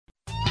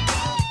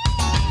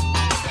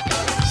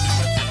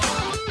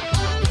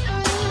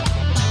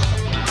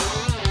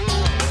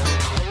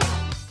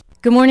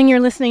Good morning. You're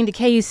listening to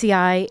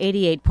KUCI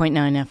 88.9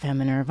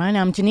 FM in Irvine.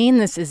 I'm Janine.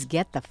 This is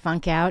Get the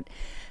Funk Out.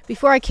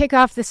 Before I kick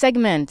off the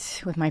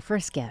segment with my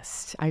first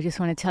guest, I just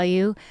want to tell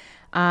you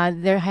I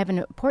have an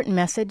important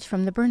message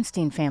from the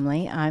Bernstein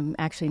family. I'm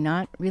actually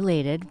not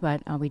related,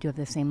 but we do have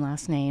the same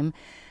last name.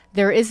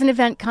 There is an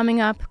event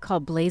coming up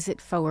called Blaze It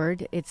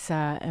Forward. It's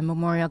a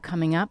memorial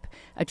coming up,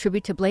 a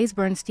tribute to Blaze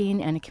Bernstein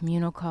and a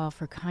communal call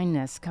for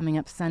kindness coming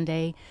up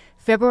Sunday,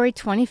 February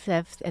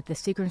 25th at the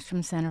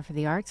Seagramstrom Center for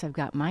the Arts. I've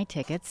got my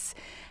tickets,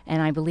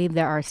 and I believe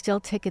there are still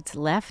tickets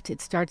left.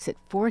 It starts at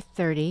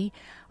 4:30.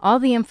 All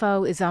the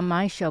info is on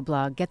my show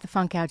blog,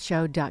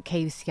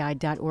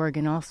 getthefunkoutshow.kuci.org,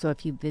 and also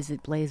if you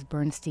visit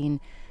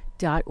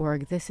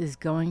blazebernstein.org. This is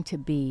going to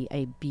be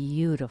a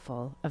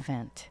beautiful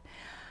event.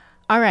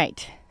 All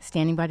right,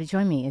 standing by to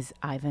join me is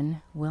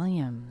Ivan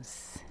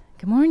Williams.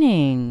 Good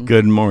morning.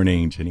 Good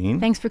morning,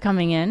 Janine. Thanks for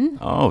coming in.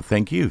 Oh,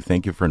 thank you.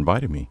 Thank you for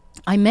inviting me.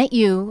 I met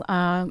you,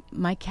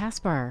 Mike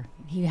Kaspar.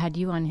 He had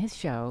you on his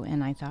show,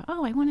 and I thought,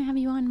 I want to have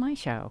you on my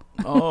show.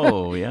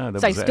 Oh, yeah.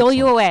 So I stole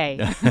you away.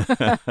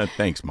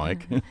 Thanks,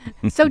 Mike.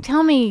 So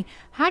tell me,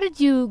 how did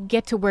you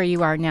get to where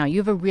you are now? You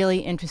have a really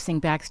interesting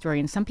backstory,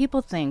 and some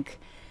people think,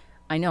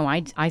 I know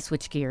I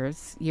switched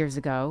gears years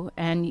ago,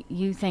 and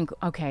you think,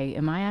 okay,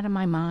 am I out of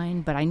my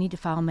mind? But I need to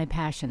follow my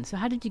passion. So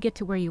how did you get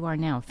to where you are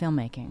now,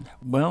 filmmaking?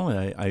 Well,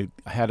 I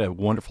had a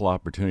wonderful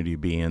opportunity to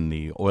be in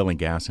the oil and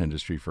gas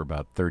industry for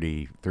about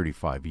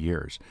 35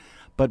 years.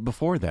 But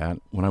before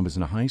that, when I was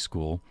in high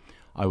school,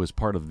 I was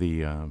part of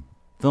the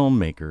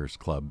filmmakers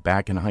club.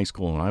 Back in high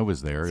school when I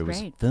was there, That's it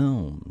was great.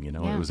 film,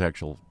 Yeah. It was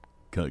actual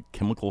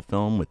chemical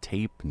film with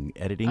tape and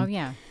editing. Oh,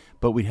 yeah.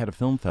 But we had a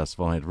film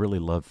festival, and I really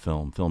loved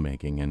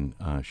filmmaking, and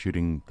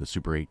shooting the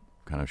Super 8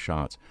 kind of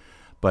shots.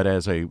 But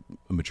as I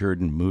matured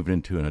and moved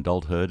into an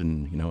adulthood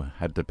and,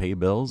 had to pay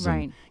bills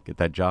Right. and get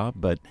that job,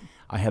 but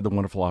I had the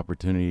wonderful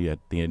opportunity at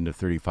the end of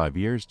 35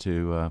 years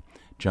to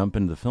jump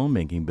into the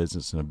filmmaking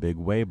business in a big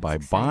way by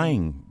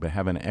having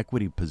an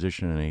equity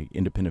position in an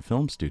independent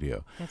film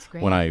studio. That's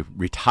great. When I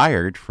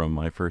retired from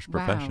my first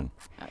profession.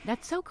 Wow.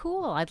 That's so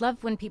cool. I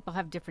love when people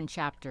have different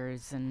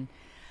chapters. And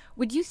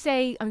would you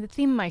say, the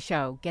theme of my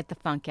show, Get the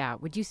Funk Out,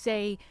 would you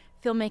say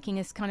filmmaking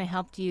has kind of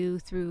helped you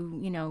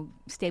through,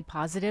 stay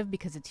positive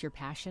because it's your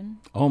passion?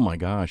 Oh my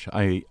gosh,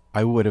 I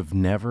would have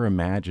never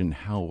imagined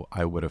how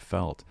I would have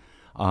felt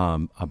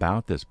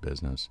about this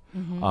business.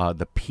 Mm-hmm.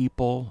 The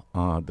people,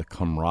 the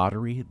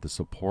camaraderie, the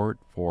support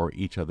for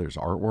each other's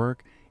artwork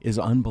is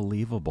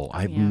unbelievable.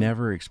 I've yeah.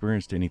 never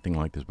experienced anything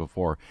like this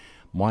before.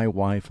 My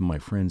wife and my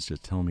friends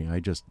just tell me I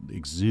just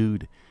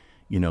exude,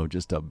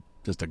 just a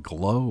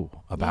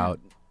glow about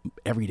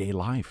everyday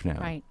life now.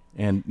 Right.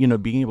 And,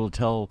 being able to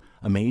tell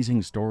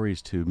amazing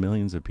stories to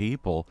millions of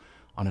people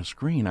on a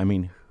screen. I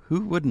mean,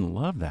 who wouldn't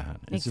love that?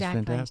 It's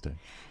Exactly. just fantastic.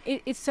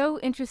 It's so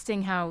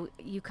interesting how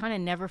you kind of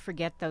never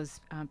forget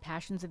those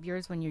passions of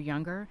yours when you're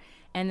younger,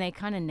 and they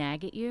kind of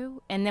nag at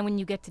you. And then when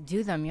you get to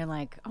do them, you're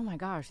like, oh my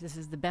gosh, this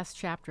is the best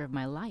chapter of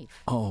my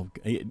life. Oh,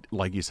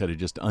 like you said, it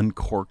just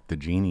uncorked the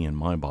genie in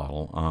my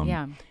bottle.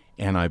 Yeah.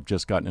 And I've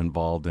just gotten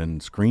involved in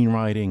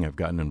screenwriting. I've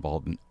gotten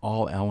involved in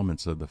all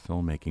elements of the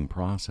filmmaking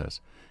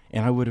process.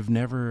 And I would have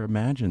never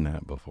imagined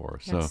that before.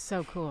 That's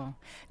so cool.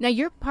 Now,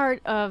 you're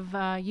part of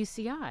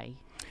UCI.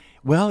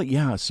 Well,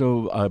 yeah.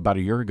 So about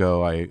a year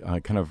ago, I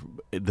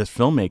this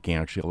filmmaking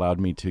actually allowed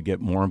me to get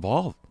more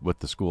involved with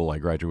the school I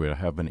graduated.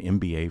 I have an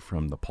MBA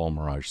from the Paul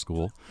Mirage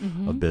School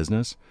of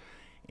Business.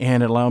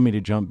 And it allowed me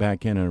to jump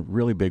back in a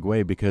really big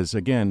way because,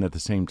 again, at the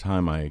same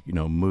time I,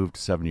 moved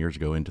 7 years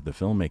ago into the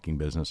filmmaking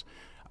business,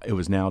 it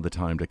was now the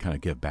time to kind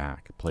of give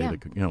back, play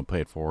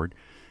it forward.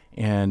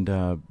 And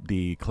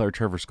the Claire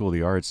Trevor School of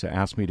the Arts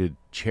asked me to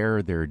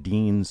chair their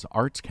Dean's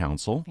Arts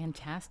Council.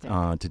 Fantastic.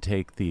 To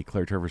take the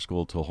Claire Trevor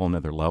School to a whole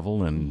nother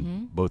level,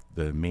 and both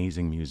the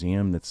amazing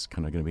museum that's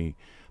kind of going to be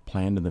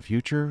planned in the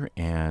future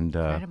and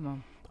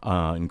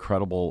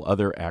incredible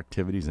other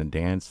activities in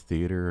dance,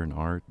 theater, and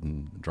art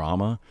and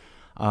drama.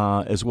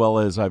 As well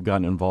as I've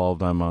gotten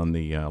involved. I'm on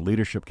the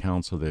Leadership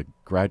Council, the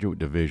graduate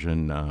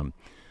division,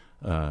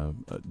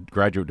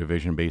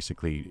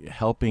 basically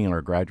helping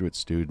our graduate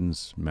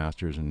students,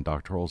 master's and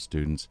doctoral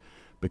students,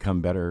 become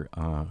better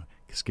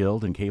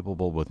skilled and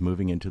capable with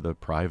moving into the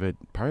private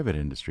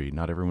industry.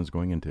 Not everyone's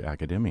going into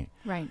academia.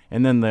 Right.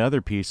 And then the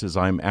other piece is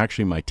I'm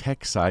actually my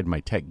tech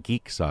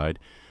geek side.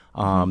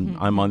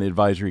 I'm on the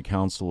advisory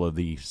council of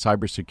the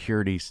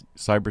cybersecurity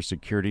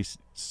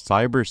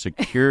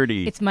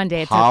It's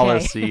Monday. It's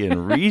Policy okay.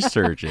 and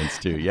Research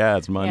Institute. Yeah,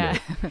 it's Monday.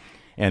 Yeah.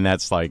 And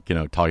that's like,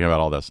 talking about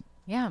all this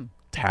Yeah.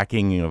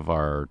 tacking of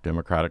our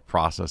democratic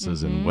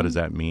processes and what does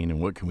that mean and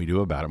what can we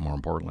do about it, more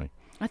importantly.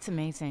 That's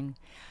amazing.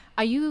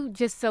 Are you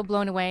just so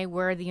blown away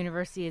where the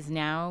university is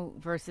now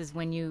versus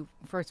when you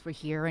first were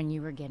here and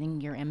you were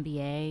getting your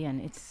MBA?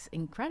 And it's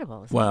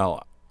incredible.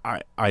 Well,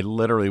 I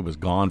literally was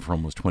gone for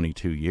almost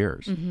 22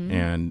 years.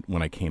 And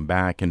when I came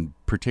back, and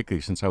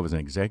particularly since I was an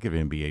executive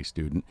MBA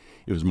student,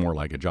 it was more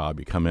like a job.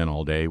 You come in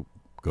all day,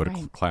 go to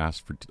Right. class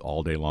for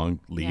all day long,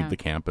 leave Yeah. the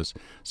campus.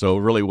 So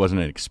it really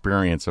wasn't an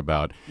experience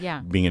about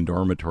Yeah. being in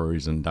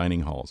dormitories and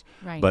dining halls.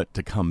 Right. But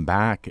to come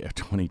back at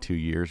 22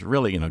 years,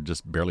 really,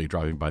 just barely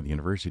driving by the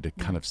university to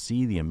kind of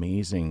see the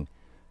amazing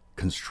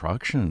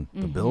construction,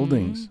 the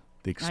buildings,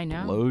 the I know.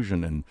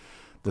 explosion, and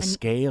the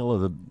scale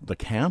of the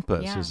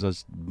campus Yeah. is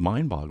just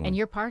mind-boggling. And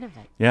you're part of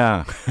it.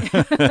 Yeah.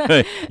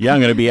 Yeah, I'm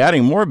going to be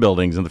adding more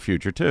buildings in the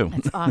future, too.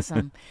 That's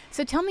awesome.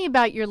 So tell me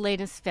about your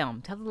latest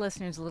film. Tell the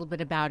listeners a little bit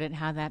about it,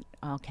 how that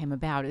all came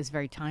about. It was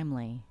very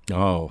timely.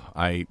 Oh,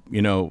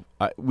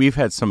 we've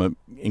had some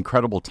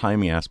incredible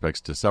timing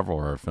aspects to several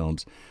of our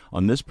films.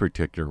 On this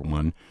particular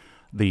one,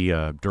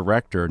 the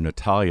director,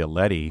 Natalia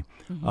Letty,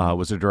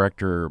 was a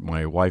director.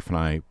 My wife and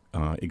I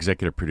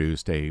executive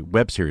produced a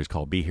web series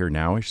called Be Here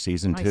Nowish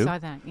Season 2. I saw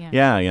that, yeah.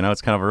 Yeah,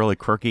 it's kind of a really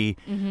quirky,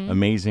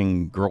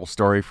 amazing girl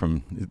story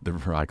from,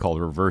 I call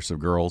the reverse of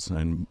girls,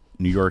 and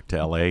New York to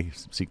L.A.,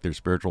 seek their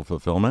spiritual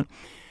fulfillment.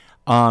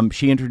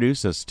 She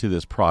introduced us to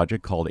this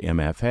project called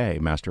MFA,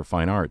 Master of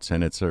Fine Arts,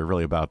 and it's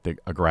really about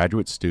a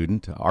graduate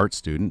student, art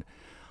student,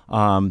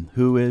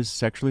 who is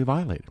sexually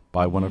violated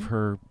by one of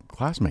her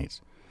classmates.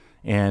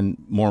 And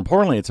more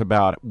importantly, it's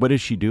about what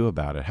does she do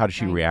about it? How does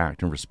she Right.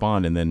 react and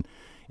respond? And then,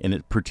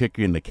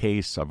 particularly in the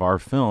case of our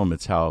film,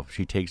 it's how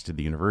she takes to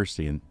the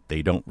university and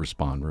they don't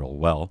respond real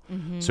well.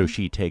 So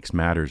she takes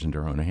matters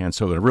into her own hands.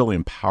 So a really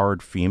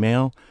empowered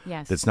female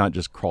Yes. that's not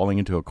just crawling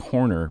into a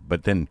corner,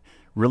 but then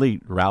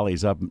really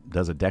rallies up,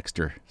 does a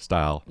Dexter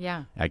style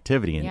Yeah.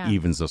 activity and Yeah.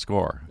 evens the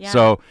score. Yeah.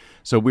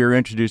 So we were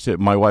introduced to it.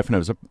 My wife and I, it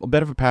was a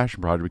bit of a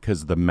passion project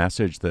because the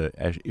message, the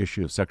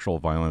issue of sexual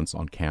violence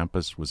on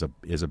campus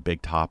is a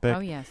big topic. Oh,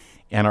 yes.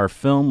 And our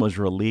film was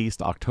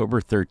released October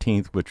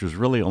 13th, which was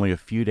really only a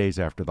few days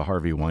after the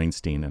Harvey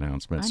Weinstein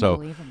announcement. So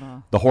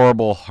Unbelievable. the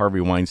horrible Harvey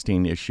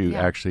Weinstein issue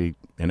Yeah. actually,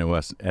 in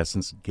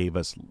essence, gave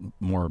us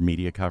more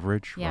media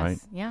coverage, Yes. right?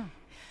 Yeah.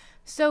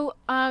 So,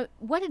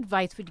 what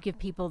advice would you give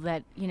people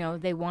that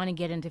they want to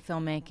get into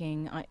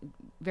filmmaking,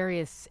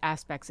 various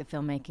aspects of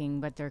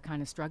filmmaking, but they're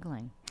kind of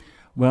struggling?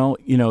 Well,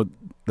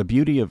 the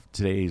beauty of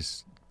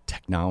today's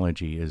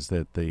technology is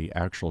that the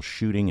actual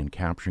shooting and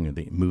capturing of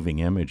the moving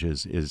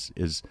images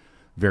is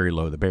very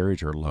low. The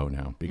barriers are low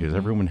now because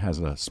everyone has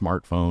a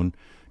smartphone,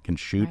 can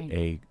shoot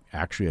Right.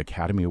 actually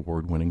Academy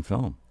Award winning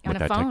film On with a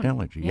that phone.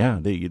 technology. Yeah.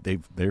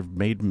 They've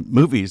made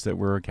movies that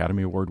were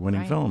Academy Award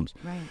winning Right. films.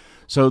 Right.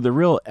 So the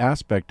real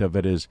aspect of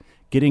it is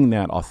getting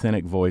that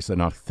authentic voice, an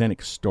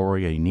authentic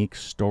story, a unique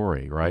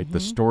story, right?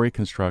 The story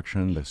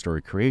construction, the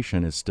story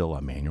creation is still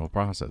a manual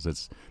process.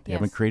 They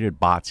haven't Yes. created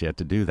bots yet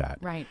to do that.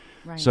 Right.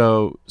 Right.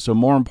 So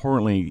more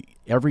importantly,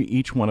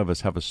 each one of us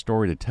have a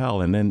story to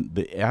tell, and then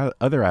the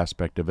other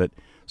aspect of it.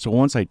 So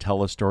once I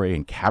tell a story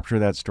and capture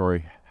that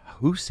story,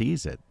 who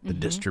sees it? The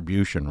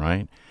distribution,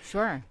 right?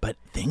 Sure. But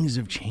things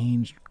have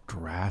changed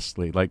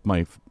drastically. Like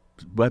my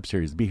web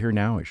series, Be Here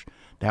Nowish,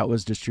 that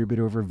was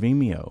distributed over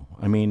Vimeo.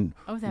 I mean,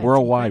 Oh, that's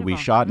worldwide. We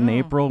incredible. shot in Oh.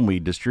 April and we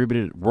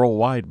distributed it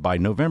worldwide by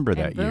November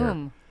that And year.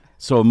 boom.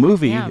 So a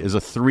movie Yeah. is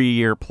a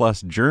 3-year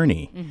plus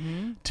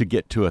journey to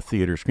get to a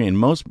theater screen.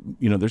 Most,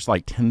 there's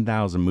like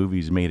 10,000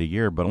 movies made a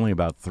year, but only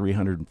about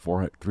 300,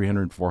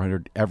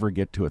 400 ever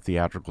get to a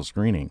theatrical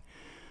screening.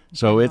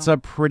 So it's a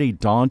pretty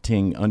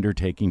daunting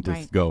undertaking to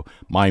Right. go,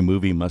 my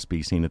movie must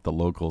be seen at the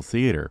local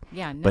theater.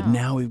 Yeah, But no.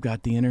 now we've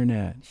got the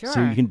internet, so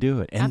Sure. you can do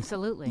it. And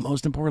Absolutely.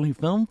 most importantly,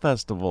 film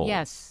festival.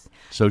 Yes.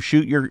 So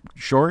shoot your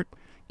short,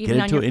 Even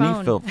get on it to your any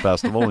phone. film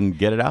festival and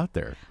get it out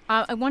there.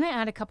 I want to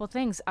add a couple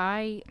things.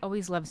 I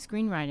always loved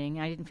screenwriting.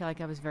 I didn't feel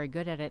like I was very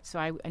good at it, so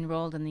I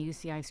enrolled in the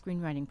UCI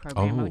screenwriting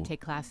program. I Oh, would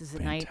take classes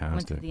at night, went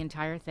fantastic. through the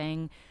entire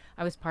thing.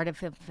 I was part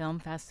of a film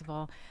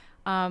festival.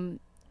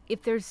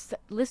 If there's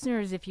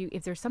listeners,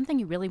 if there's something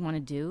you really want to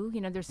do,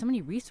 there's so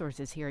many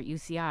resources here at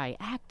UCI: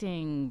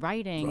 acting,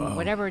 writing,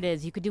 whatever it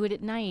is. You could do it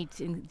at night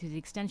through the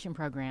extension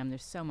program.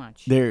 There's so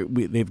much.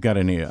 They've got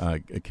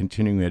a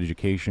continuing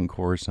education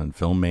course on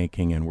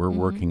filmmaking, and we're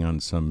working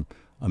on some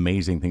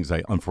amazing things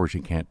I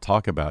unfortunately can't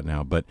talk about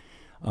now, but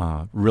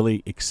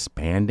really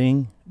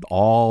expanding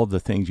all the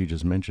things you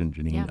just mentioned,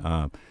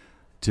 Janine,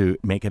 to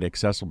make it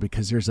accessible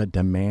because there's a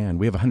demand.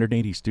 We have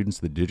 180 students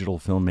in the digital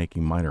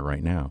filmmaking minor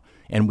right now,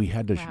 and we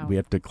had to Wow. we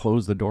have to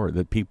close the door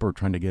that people are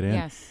trying to get in.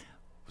 Yes.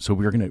 So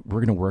we're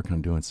gonna work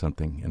on doing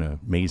something in an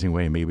amazing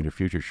way. Maybe in a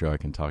future show I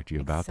can talk to you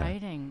about that.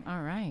 Exciting.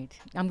 All right.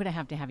 I'm going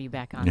to have you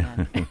back on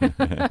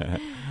then.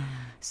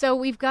 So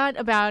we've got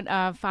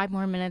about 5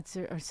 more minutes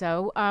or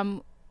so.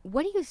 Can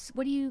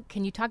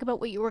you talk about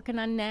what you're working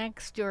on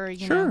next, or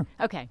Sure.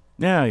 Okay.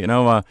 Yeah,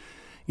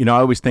 I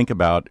always think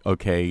about,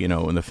 in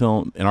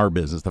our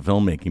business, the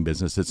filmmaking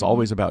business, it's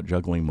always about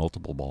juggling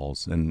multiple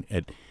balls, and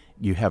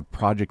you have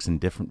projects in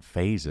different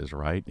phases,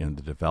 right? In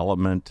the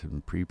development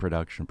and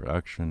pre-production,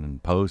 production,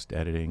 and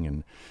post-editing,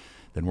 and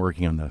then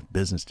working on the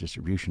business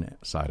distribution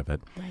side of it.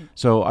 Right.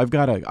 So I've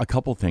got a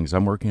couple things.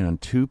 I'm working on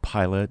 2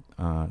 pilot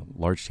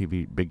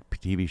big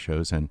TV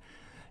shows, and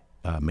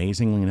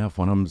amazingly enough,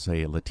 one of them's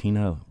a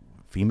Latina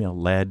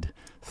female-led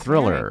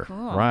thriller, Very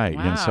cool. right?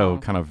 And so Wow.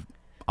 kind of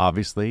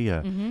obviously.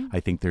 I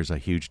think there's a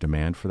huge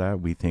demand for that.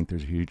 We think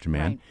there's a huge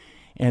demand. Right.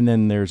 And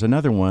then there's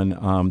another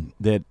one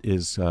that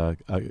is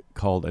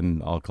called,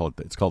 and I'll call it,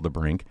 it's called The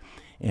Brink.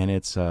 And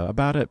it's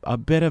about a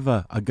bit of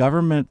a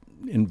government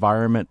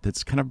environment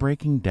that's kind of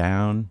breaking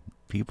down.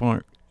 People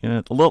aren't,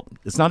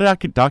 it's not a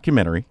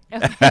documentary.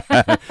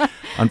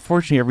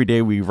 Unfortunately, every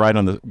day we work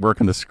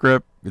on the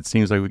script, it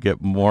seems like we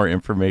get more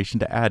information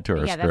to add to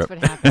our script. Yeah, that's what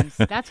happens.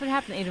 That's what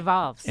happens. It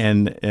evolves.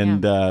 And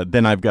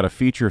then I've got a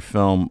feature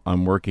film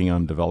I'm working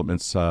on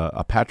development. It's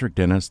Patrick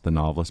Dennis, the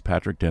novelist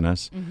Patrick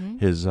Dennis,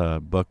 his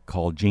book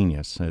called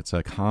Genius. It's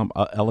a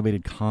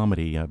elevated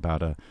comedy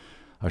about a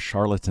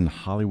charlatan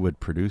Hollywood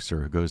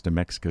producer who goes to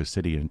Mexico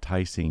City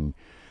enticing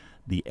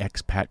the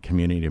expat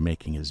community to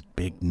making his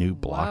big new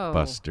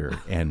blockbuster,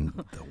 and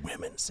the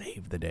women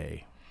save the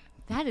day.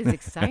 That is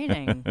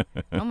exciting.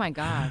 Oh, my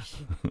gosh.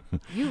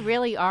 You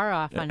really are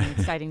off on an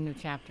exciting new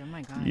chapter. Oh,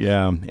 my gosh.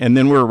 Yeah. And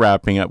then we're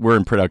wrapping up. We're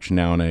in production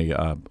now in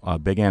a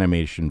big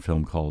animation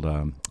film called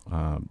The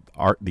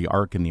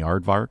Ark and the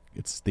Aardvark.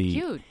 It's the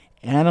Cute.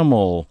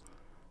 Animal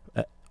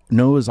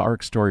Noah's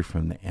Ark story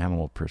from the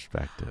animal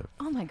perspective.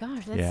 Oh, my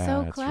gosh. That's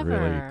so clever. Yeah,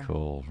 it's really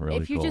cool. Really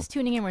cool. If you're just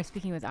tuning in, we're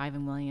speaking with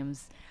Ivan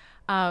Williams.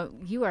 That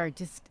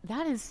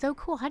is so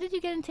cool. How did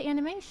you get into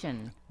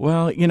animation?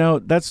 Well,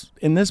 that's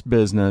in this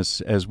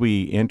business, as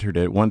we entered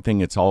it, one thing,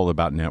 it's all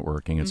about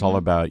networking. It's all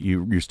about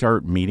you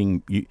start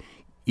meeting,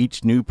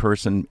 each new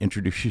person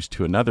introduces you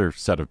to another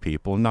set of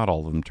people, and not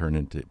all of them turn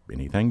into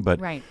anything,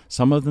 but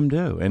some of them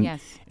do. And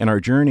and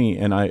our journey,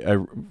 and I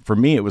for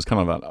me, it was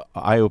kind of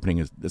eye-opening.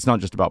 It's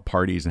not just about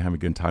parties and having a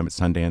good time at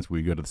Sundance.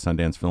 We go to the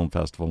Sundance Film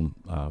Festival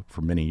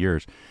for many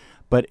years.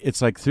 But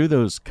it's like through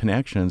those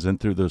connections and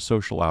through those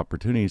social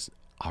opportunities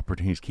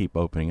keep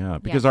opening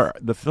up, because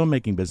the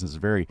filmmaking business is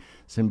very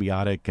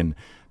symbiotic and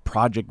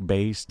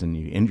project-based, and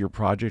you end your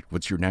project,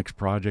 what's your next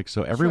project?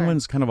 So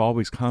everyone's kind of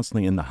always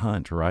constantly in the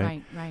hunt,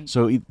 right? Right.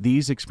 So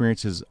these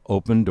experiences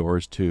open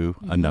doors to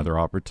another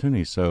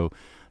opportunity. So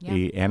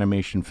the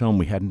animation film,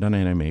 we hadn't done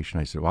animation.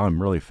 I said, well, I'm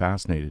really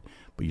fascinated.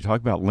 But you talk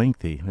about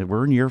lengthy.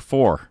 We're in year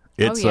 4.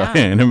 It's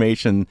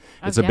animation.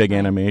 It's a big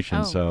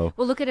animation. So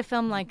well, look at a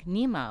film like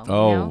Nemo.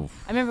 Oh,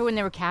 I remember when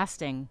they were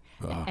casting,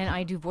 and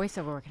I do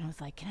voiceover work, and I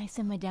was like, "Can I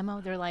send my demo?"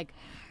 They're like,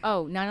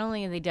 "Oh, not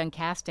only are they done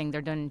casting,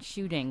 they're done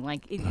shooting.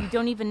 Like you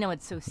don't even know,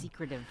 it's so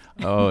secretive."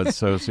 Oh, it's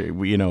so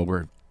we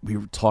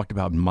talked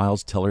about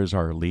Miles Teller's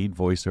our lead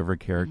voiceover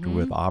character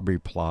with Aubrey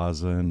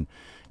Plaza and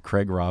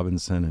Craig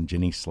Robinson and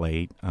Jenny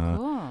Slate.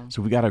 Cool.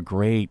 So we got a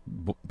great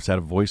set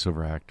of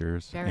voiceover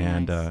actors. Very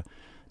nice.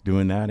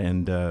 Doing that.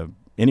 And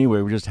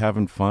anyway, we're just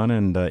having fun.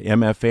 And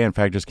MFA, in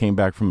fact, just came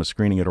back from a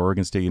screening at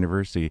Oregon State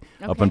University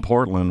up in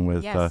Portland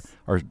with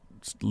our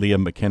Leah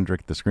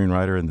McKendrick, the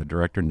screenwriter, and the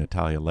director,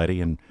 Natalia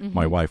Letty, and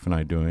my wife and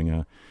I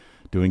doing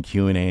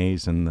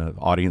Q&As, and the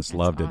audience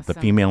loved it. The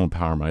female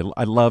empowerment.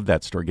 I love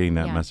that story, getting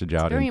that message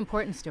out. It's a very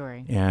important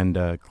story. And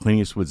Clint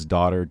Eastwood's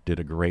daughter did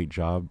a great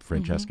job,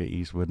 Francesca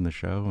Eastwood, in the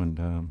show,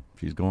 and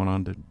she's going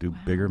on to do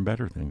bigger and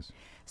better things.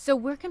 So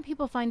where can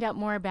people find out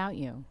more about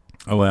you?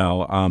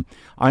 Well,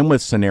 I'm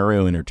with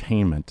Scenario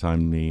Entertainment.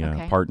 I'm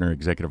the partner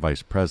executive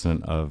vice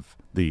president of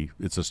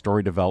it's a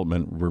story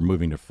development. We're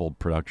moving to full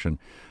production.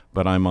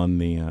 But I'm on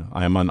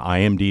I'm on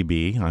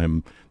IMDb.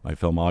 My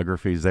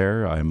filmography's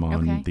there. I'm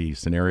on the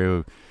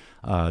Scenario.com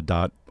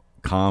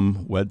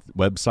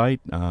website.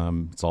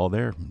 It's all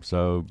there.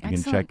 So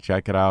you can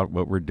check it out,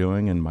 what we're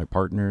doing, and my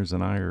partners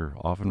and I are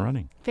off and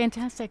running.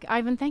 Fantastic.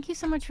 Ivan, thank you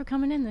so much for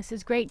coming in. This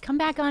is great. Come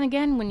back on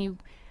again when you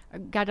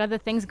got other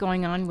things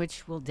going on,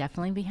 which will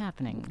definitely be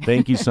happening.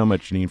 Thank you so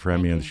much, Janine, for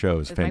having me on the show.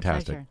 It's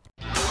fantastic. My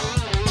pleasure.